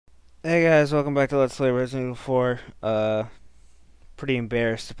Hey guys, welcome back to Let's Play Resident Evil 4. Pretty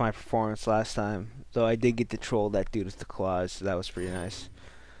embarrassed with my performance last time, though I did get to troll that dude with the claws, so that was pretty nice.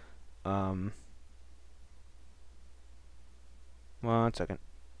 Um, 1 second.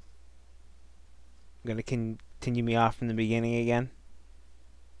 I'm gonna continue me off from the beginning again.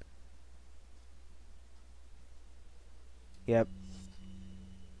 Yep.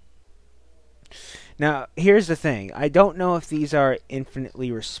 Now, here's the thing. I don't know if these are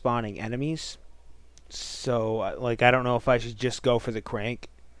infinitely respawning enemies, so, like, I don't know if I should just go for the crank.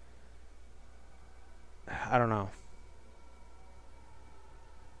 I don't know.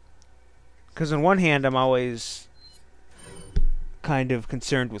 Because on one hand, I'm always kind of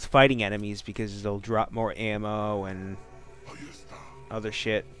concerned with fighting enemies because they'll drop more ammo and other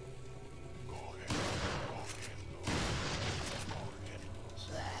shit.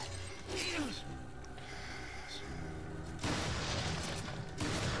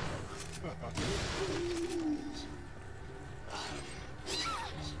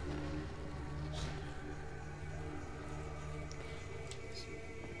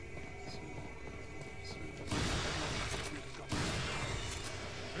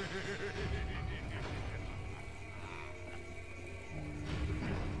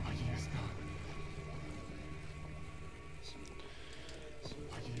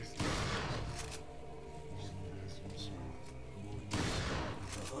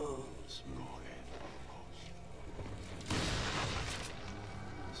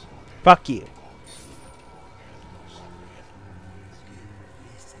 Fuck you.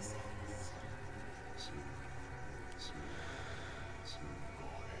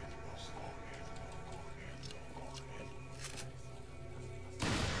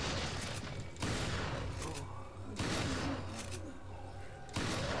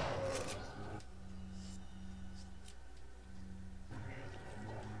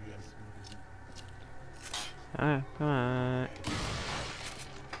 Ah, come on.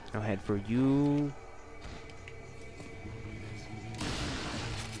 I'll head for you.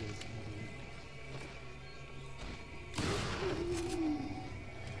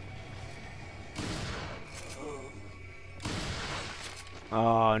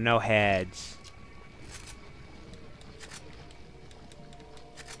 Oh, no heads.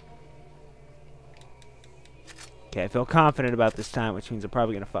 Okay, I feel confident about this time, which means I'm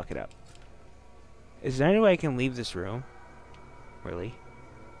probably gonna fuck it up. Is there any way I can leave this room? Really?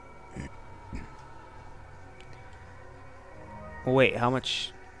 Well, wait, how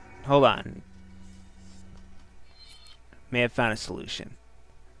much? Hold on. May have found a solution.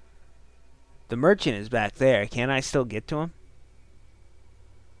 The merchant is back there. Can I still get to him?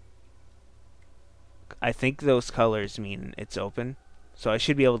 I think those colors mean it's open. So I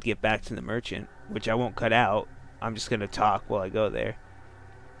should be able to get back to the merchant, which I won't cut out. I'm just going to talk while I go there.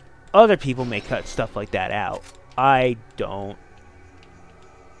 Other people may cut stuff like that out. I don't.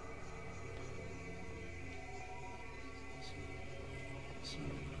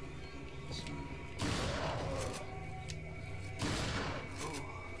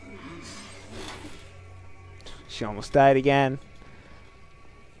 She almost died again.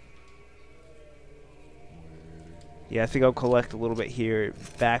 Yeah, I think I'll collect a little bit here.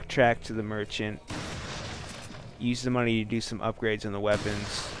 Backtrack to the merchant. Use the money to do some upgrades on the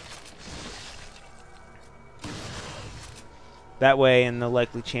weapons. That way, in the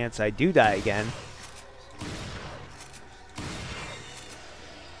likely chance I do die again,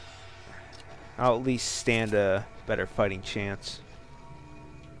 I'll at least stand a better fighting chance.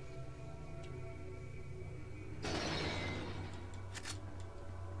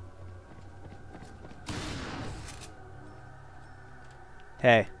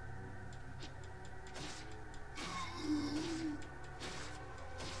 Hey.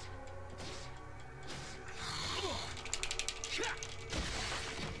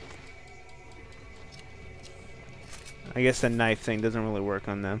 I guess the knife thing doesn't really work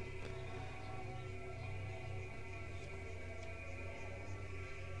on them.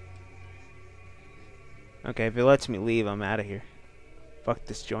 Okay, if it lets me leave, I'm out of here. Fuck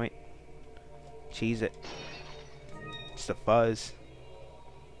this joint. Cheese it. It's the fuzz.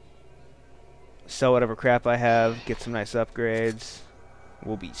 Sell whatever crap I have, get some nice upgrades.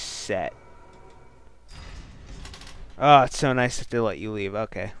 We'll be set. Oh, it's so nice that they let you leave.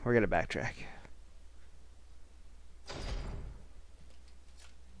 Okay, we're gonna backtrack.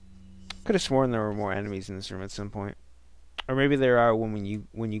 Could have sworn there were more enemies in this room at some point. Or maybe there are when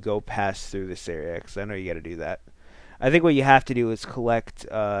you go past through this area, because I know you got to do that. I think what you have to do is collect.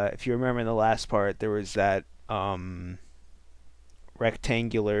 If you remember in the last part, there was that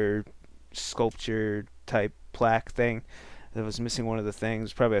rectangular sculpture type plaque thing. That was missing one of the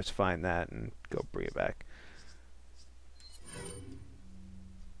things. Probably have to find that and go bring it back.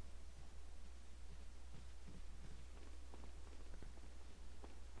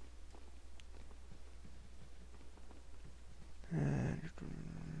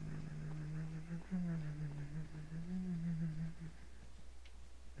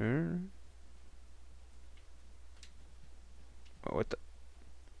 Oh, what the?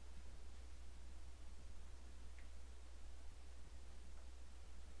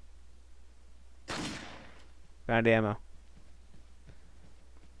 Found ammo.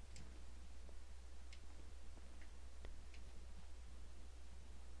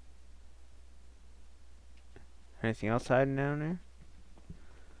 Anything else hiding down there?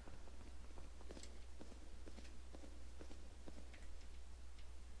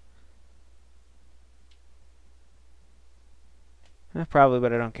 Probably,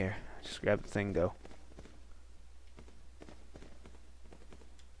 but I don't care. Just grab the thing and go.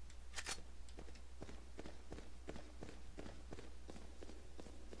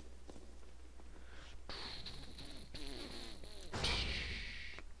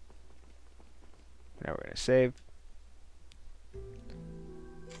 Now we're gonna save.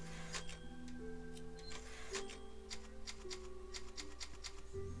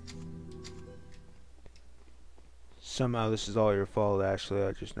 Somehow this is all your fault, Ashley.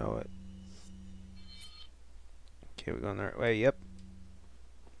 I just know it. Okay, we're going the right way. Yep.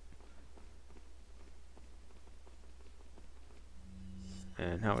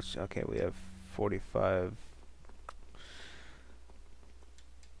 And how much? Okay, we have 45.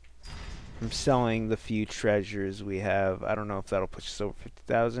 I'm selling the few treasures we have. I don't know if that'll push us over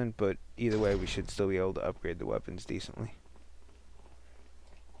 50,000, but either way, we should still be able to upgrade the weapons decently.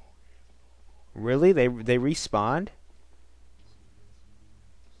 Really? They respawned?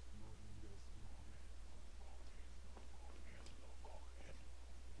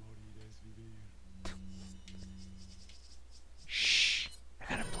 Shh.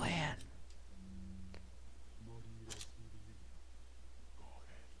 I got a plan.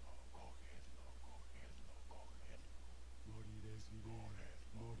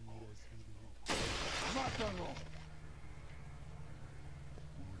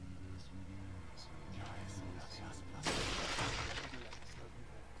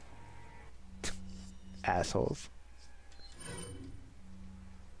 Assholes.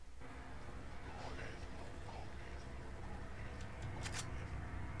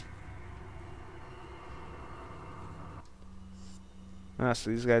 Ah, so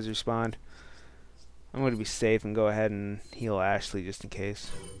these guys respawned. I'm going to be safe and go ahead and heal Ashley just in case.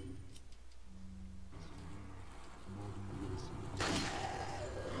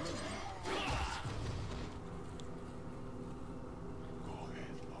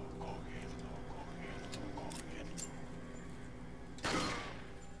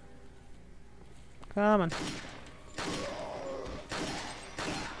 Come on.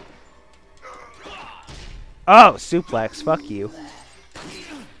 Oh, suplex. Fuck you.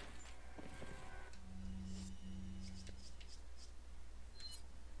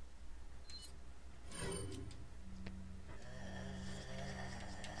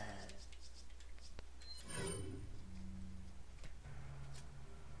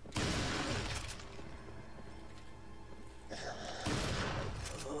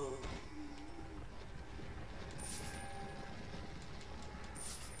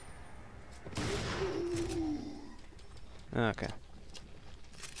 Okay.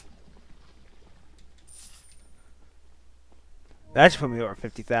 That should put me over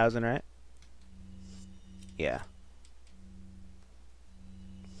 50,000, right? Yeah.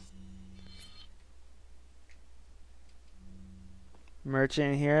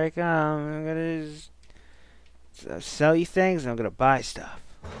 Merchant, here I come. I'm gonna just sell you things and I'm gonna buy stuff.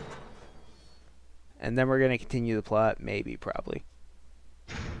 And then we're gonna continue the plot, maybe, probably.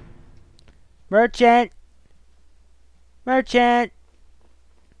 Merchant! Merchant!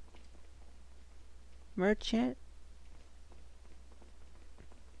 Merchant?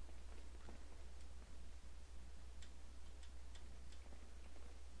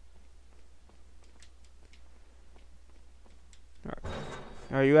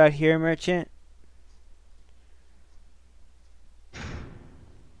 Are you out here, merchant?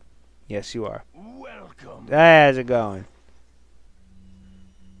 Yes, you are. Welcome. How's it going?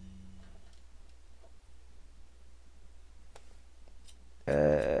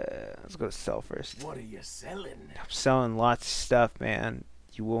 Let's go to sell first. What are you selling? I'm selling lots of stuff, man.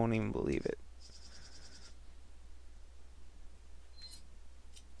 You won't even believe it.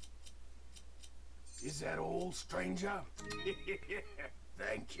 Is that all, stranger?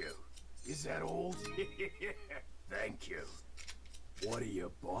 Thank you. Is that all? Thank you. What are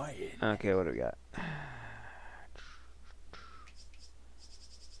you buying? Okay, what do we got?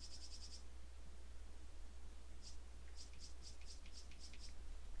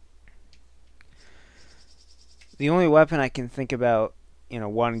 The only weapon I can think about,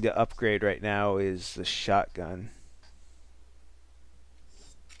 wanting to upgrade right now is the shotgun.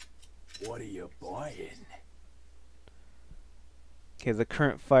 What are you buying? Okay, the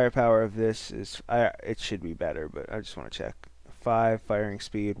current firepower of this is, it should be better, but I just want to check. 5 firing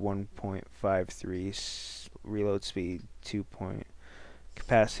speed, 1.53 reload speed, 2 point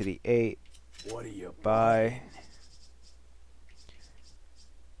capacity 8. What are you Buy buying?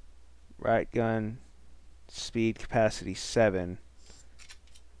 right gun, speed capacity 7.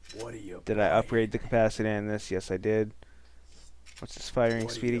 What are you Did buying? I upgrade the capacity on this? Yes, I did. What's this firing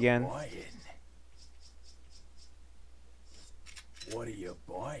What are speed you again? buying? What are you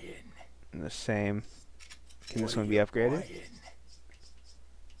buying? And the same. Can What this are one be you upgraded? buying?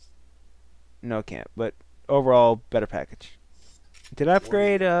 No, it can't. But overall, better package. Did I What are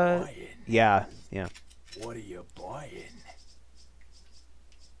upgrade? you buying? Yeah. What are you buying?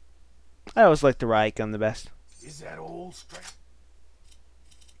 I always like the riot gun the best. Is that all straight?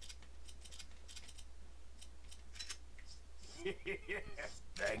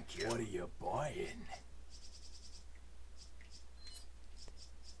 Thank you. What are you buying?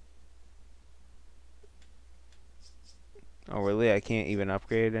 Oh, really? I can't even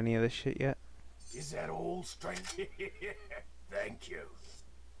upgrade any of this shit yet? Is that all straight? Thank you.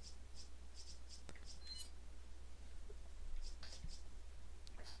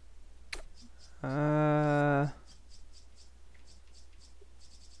 Uh...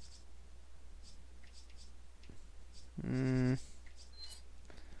 Mm,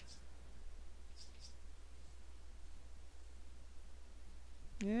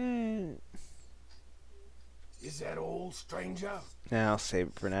 yeah. Is that all, stranger? Nah, I'll save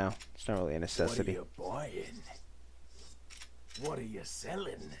it for now. It's not really a necessity. What are you buying? What are you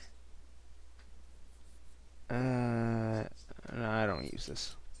selling? No, I don't use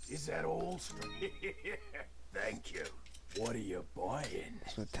this. Is that all straight? Thank you. What are you buying?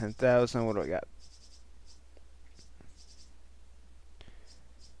 So 10,000. What do I got?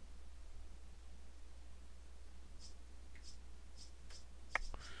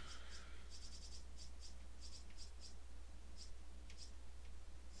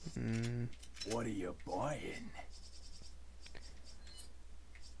 What are you buying?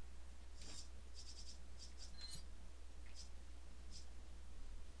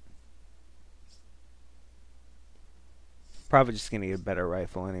 Probably just gonna get a better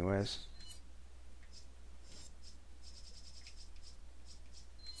rifle, anyways.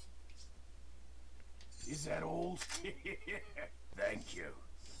 Is that all? Thank you.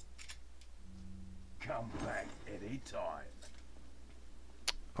 Come back anytime.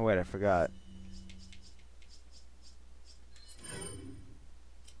 Oh wait, I forgot.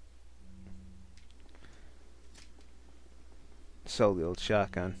 Sell the old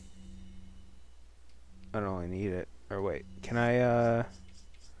shotgun. I don't really need it. Or wait, can I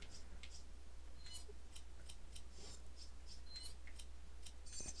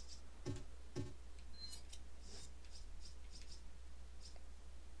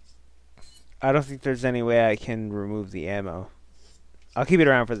I don't think there's any way I can remove the ammo. I'll keep it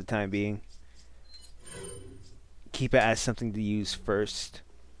around for the time being. Keep it as something to use first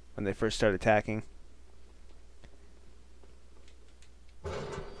when they first start attacking.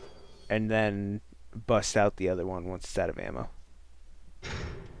 And then bust out the other one once it's out of ammo.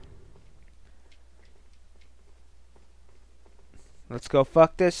 Let's go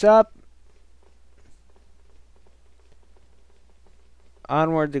fuck this up.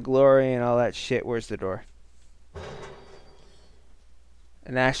 Onward to glory and all that shit. Where's the door?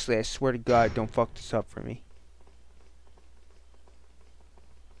 And Ashley, I swear to God, don't fuck this up for me.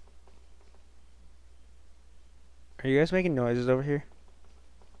 Are you guys making noises over here?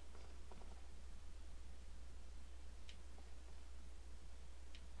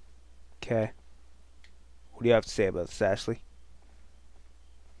 Okay. What do you have to say about this, Ashley?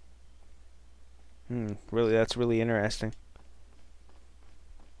 Really, that's really interesting.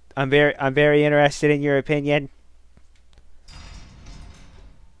 I'm very interested in your opinion.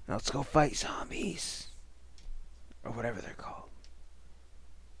 Now let's go fight zombies. Or whatever they're called.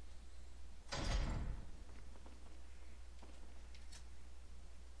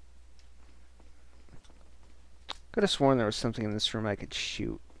 Could have sworn there was something in this room I could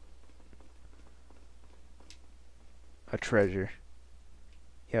shoot. A treasure.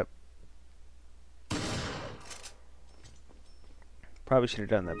 Yep. Probably should have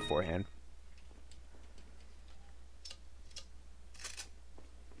done that beforehand.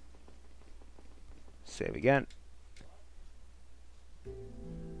 Save again.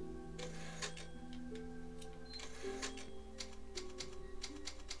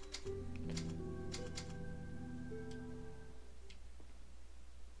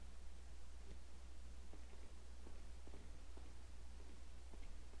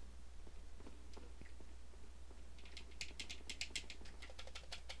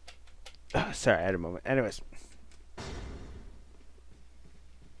 Sorry, I had a moment. Anyways.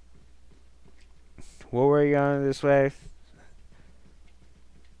 What were you going this way?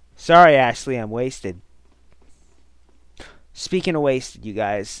 Sorry, Ashley, I'm wasted. Speaking of wasted, you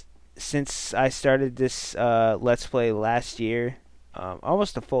guys, since I started this Let's Play last year,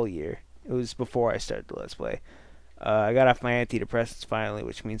 almost a full year, it was before I started the Let's Play, I got off my antidepressants finally,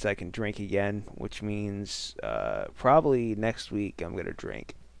 which means I can drink again, which means probably next week I'm going to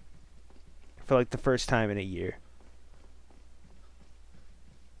drink. For like the first time in a year.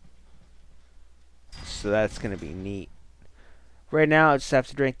 So that's going to be neat. Right now, I just have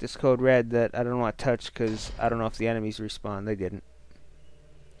to drink this code red that I don't want to touch because I don't know if the enemies respawn. They didn't.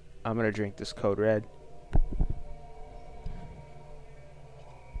 I'm going to drink this code red.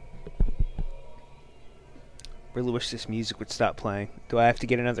 Really wish this music would stop playing. Do I have to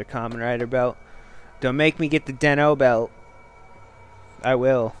get another Kamen Rider belt? Don't make me get the Den-O belt. I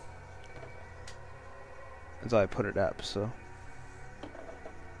will. Until I put it up, so.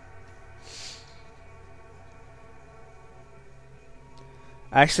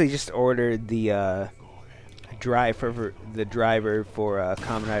 I actually just ordered the driver for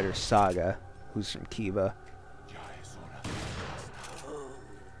Kamen Rider Saga, who's from Kiba.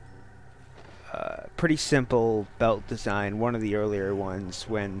 Pretty simple belt design, one of the earlier ones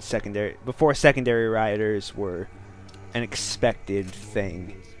when before secondary riders were an expected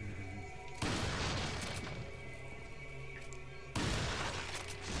thing.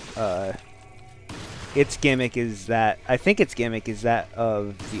 Its gimmick is that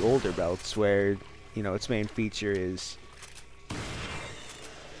of the older belts, where, you know, its main feature is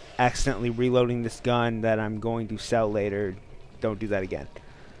accidentally reloading this gun that I'm going to sell later. Don't do that again.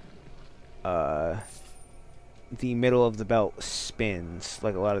 The middle of the belt spins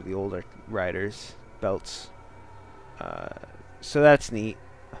like a lot of the older riders' belts. So that's neat.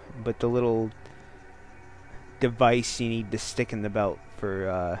 But the little device you need to stick in the belt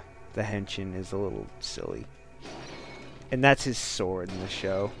for the henshin is a little silly. And that's his sword in the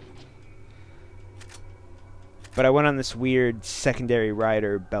show. But I went on this weird secondary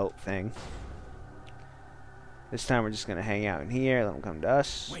rider belt thing. This time we're just gonna hang out in here, let them come to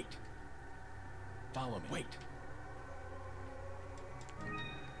us. Wait. Follow me. Wait.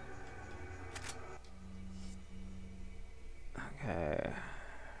 Okay.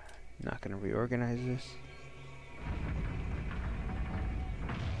 Not gonna reorganize this.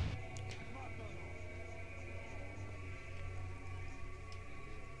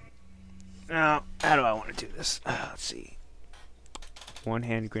 Now, how do I want to do this? Let's see. One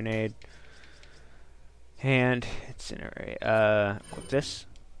hand grenade. Hand incinerate. Equip this.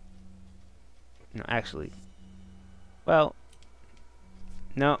 No, actually. Well.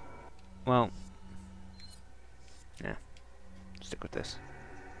 No. Well. Nah. Stick with this.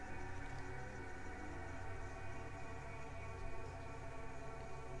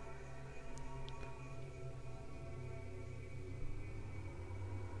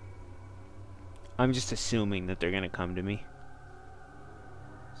 I'm just assuming that they're gonna come to me.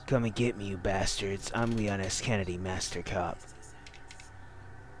 Come and get me, you bastards. I'm Leon S. Kennedy, Master Cop.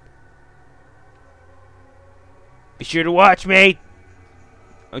 Be sure to watch me!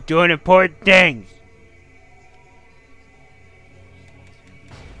 I'm doing important things!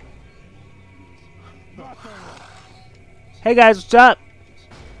 Hey guys, what's up?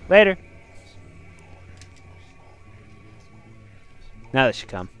 Later. Now they should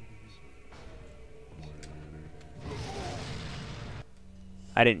come.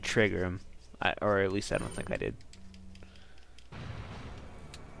 I didn't trigger him. Or at least I don't think I did.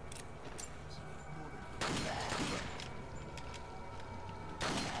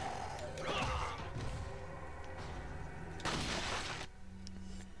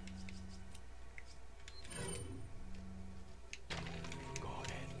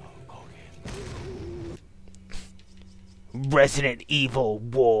 Resident Evil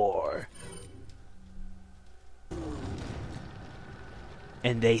War.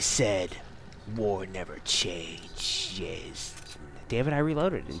 And they said, war never changes. David, I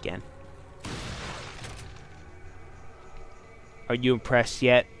reloaded it again. Are you impressed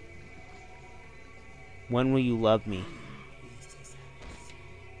yet? When will you love me?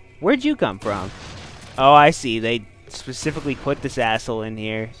 Where'd you come from? Oh, I see. They specifically put this asshole in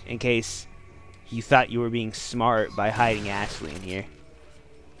here in case You thought you were being smart by hiding Ashley in here.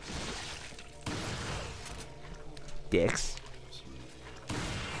 Dicks.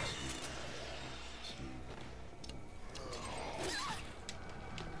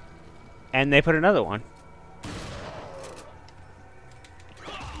 And they put another one.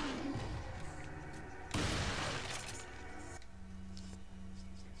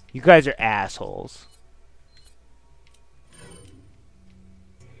 You guys are assholes.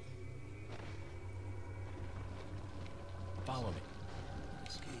 Follow me.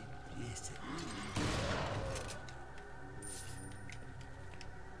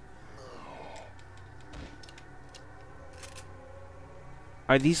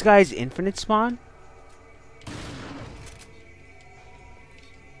 Are these guys infinite spawn?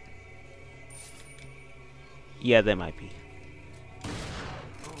 Yeah, they might be.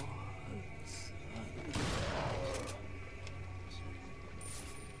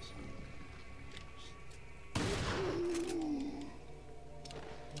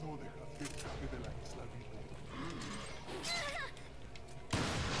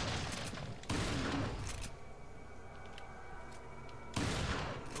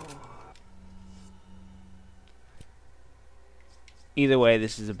 Either way,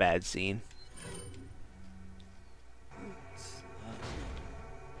 this is a bad scene.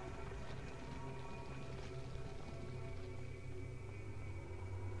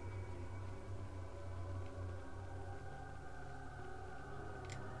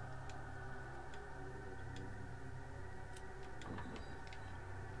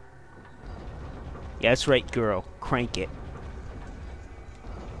 Yeah, that's right, girl. Crank it.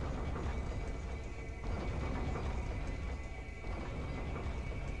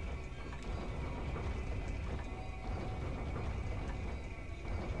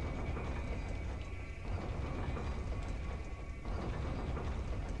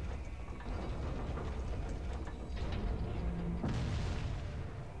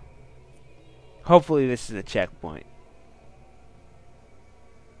 Hopefully this is a checkpoint.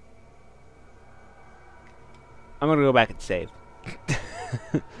 I'm gonna go back and save.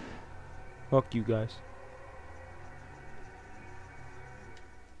 Fuck you guys.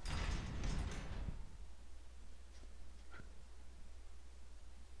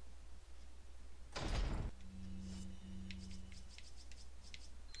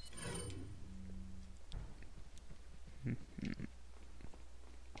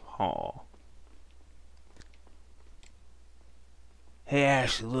 Oh. Hey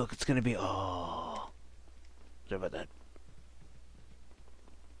Ashley, look, it's gonna be. Oh. Sorry about that.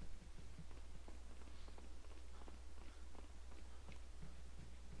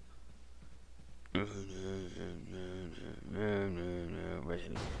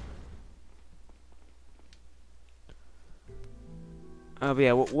 But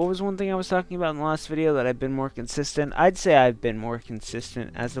yeah, what was one thing I was talking about in the last video that I've been more consistent? I'd say I've been more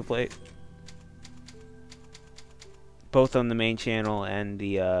consistent as of late. Both on the main channel and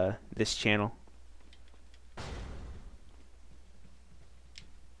the this channel.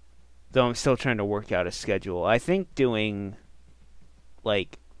 Though I'm still trying to work out a schedule. I think doing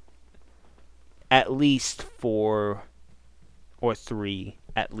like at least 4 or 3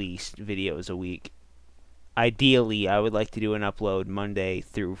 at least videos a week. Ideally, I would like to do an upload Monday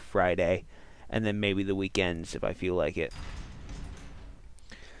through Friday, and then maybe the weekends if I feel like it.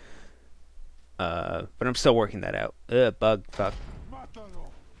 But I'm still working that out. Bug, fuck.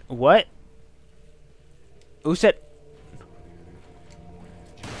 What? Who said?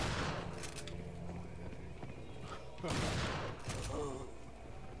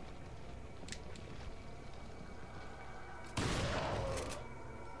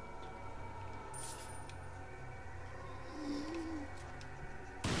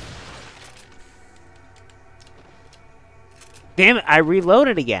 Damn it, I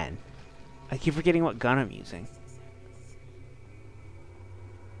reloaded again. I keep forgetting what gun I'm using.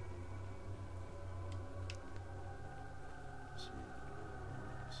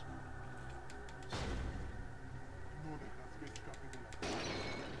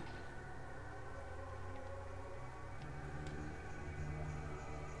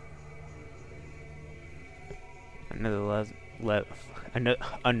 Another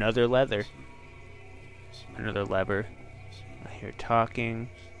leather. Another lever. I hear talking.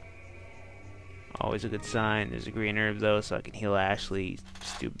 Always a good sign. There's a green herb though, so I can heal Ashley.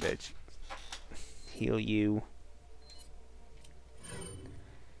 Stupid bitch. Heal you.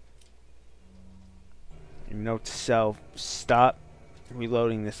 Note to self: stop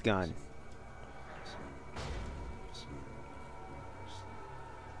reloading this gun.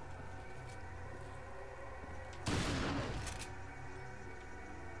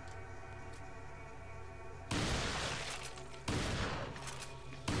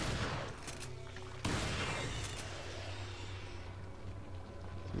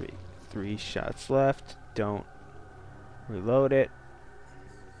 3 shots left. Don't reload it.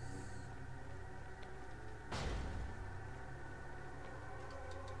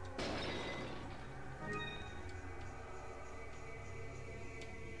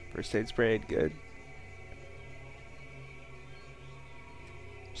 First aid sprayed, good.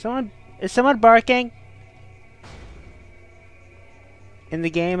 Is someone barking? In the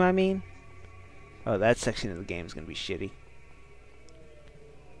game, I mean? Oh, that section of the game is gonna be shitty.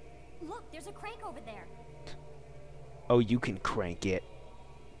 Look, there's a crank over there. Oh, you can crank it.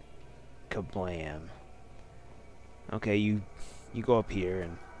 Kablam. Okay, you go up here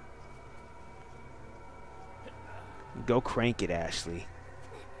and go crank it, Ashley.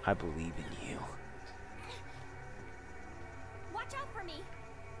 I believe in you. Watch out for me.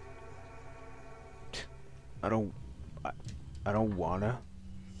 I don't wanna.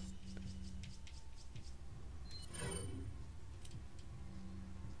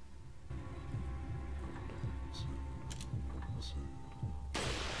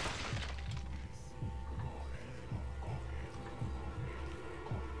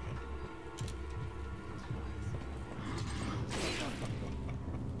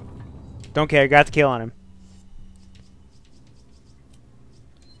 Don't care, got the kill on him.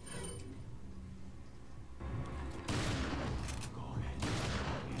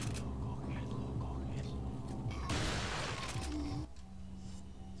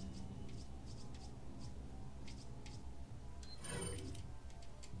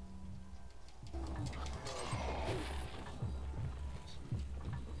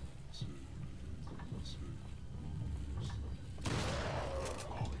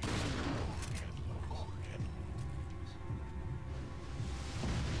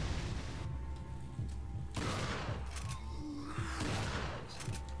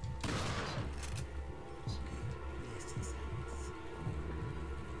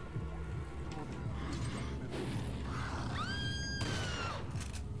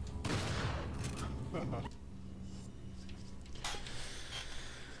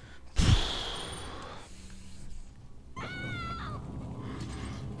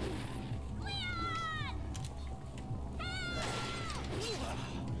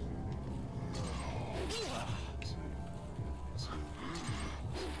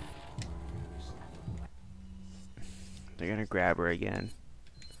 They're gonna grab her again.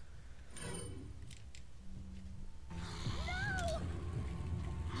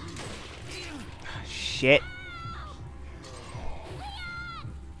 Shit.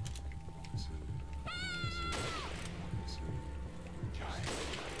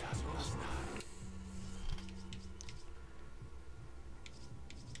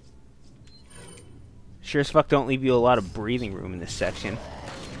 Sure as fuck don't leave you a lot of breathing room in this section.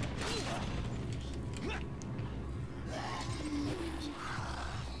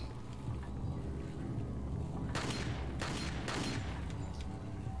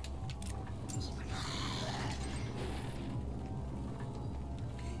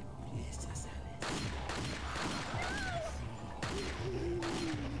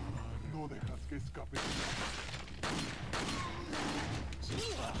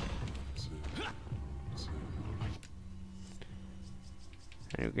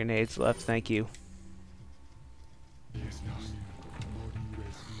 No grenades left, thank you.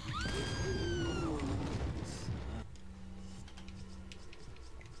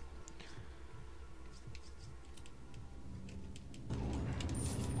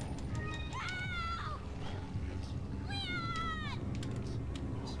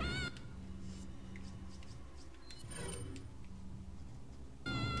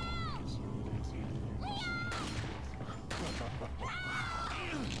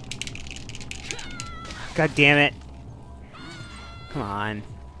 God damn it. Come on.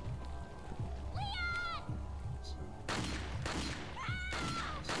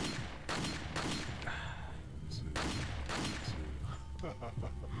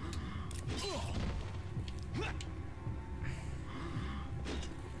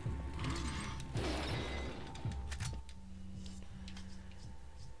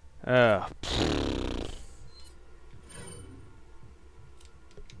 Oh.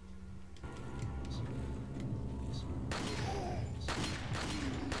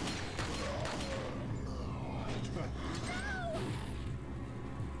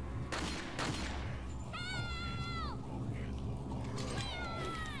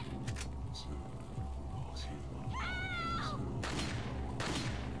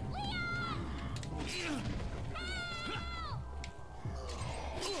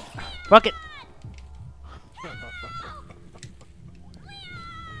 Fuck it.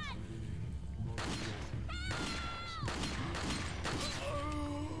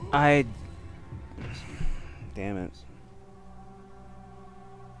 I... Damn it.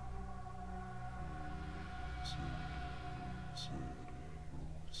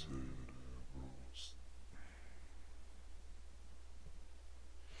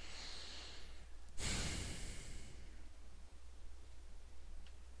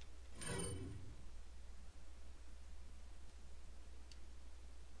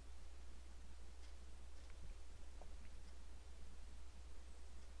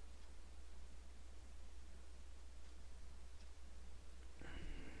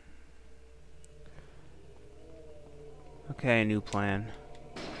 Okay, new plan.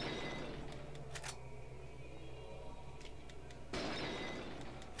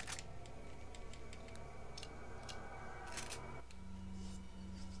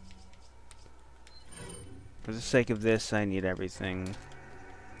 For the sake of this, I need everything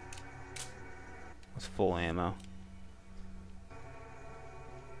with full ammo.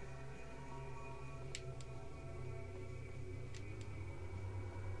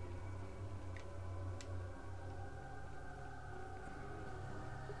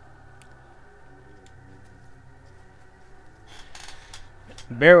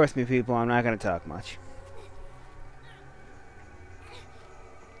 Bear with me, people. I'm not going to talk much.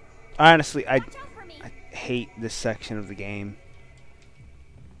 Honestly, I Watch out for me. hate this section of the game.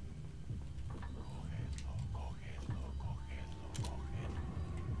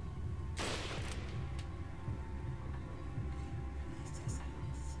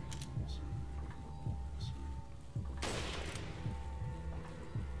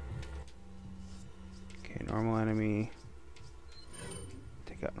 Okay, normal enemy.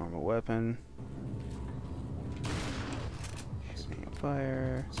 Take out normal weapon. Shooting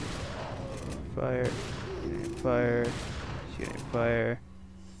fire. Fire. Shooting fire. Shooting fire.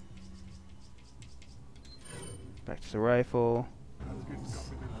 Back to the rifle.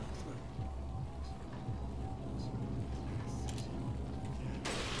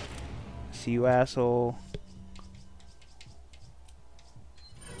 See you, asshole.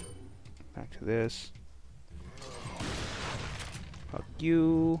 Back to this. Fuck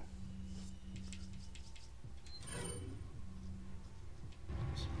you.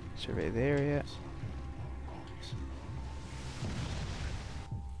 Survey the area.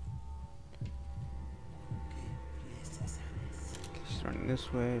 She's running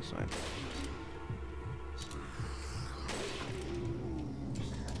this way, so I...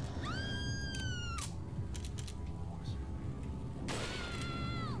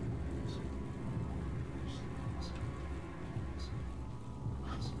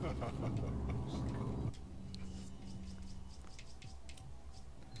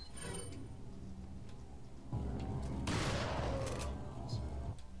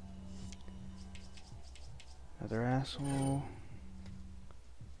 Another asshole.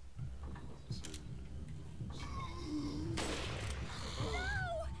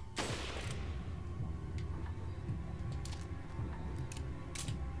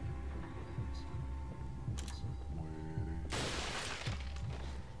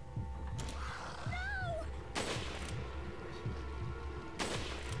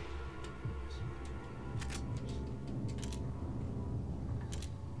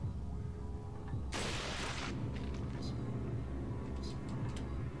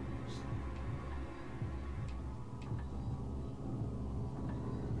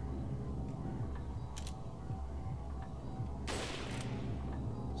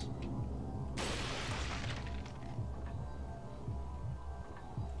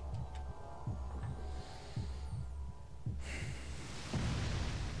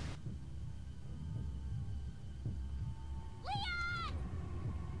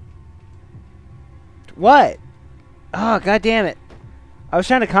 What? Oh, god damn it. I was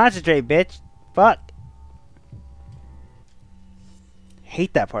trying to concentrate, bitch. Fuck.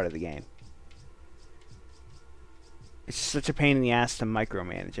 Hate that part of the game. It's such a pain in the ass to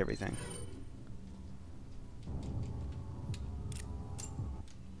micromanage everything.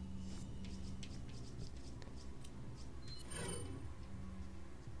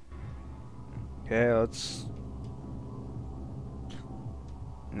 Okay, let's...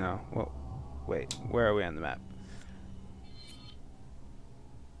 No, well, wait, where are we on the map?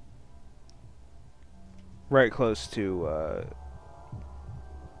 Right close to,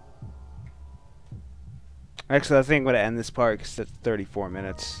 Actually, I think I'm going to end this part because it's 34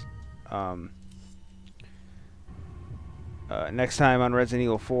 minutes. Next time on Resident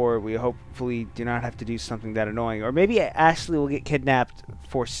Evil 4, we hopefully do not have to do something that annoying. Or maybe Ashley will get kidnapped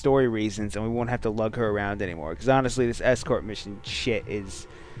for story reasons and we won't have to lug her around anymore. Because honestly, this escort mission shit is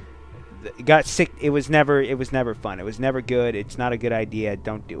It got sick. It was never fun. It was never good. It's not a good idea.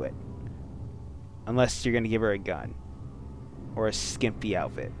 Don't do it. Unless you're going to give her a gun. Or a skimpy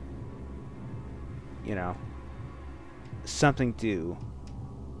outfit. You know. Something to...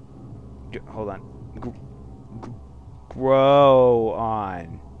 Hold on. Grow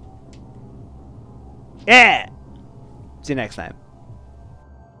on. Yeah! See you next time.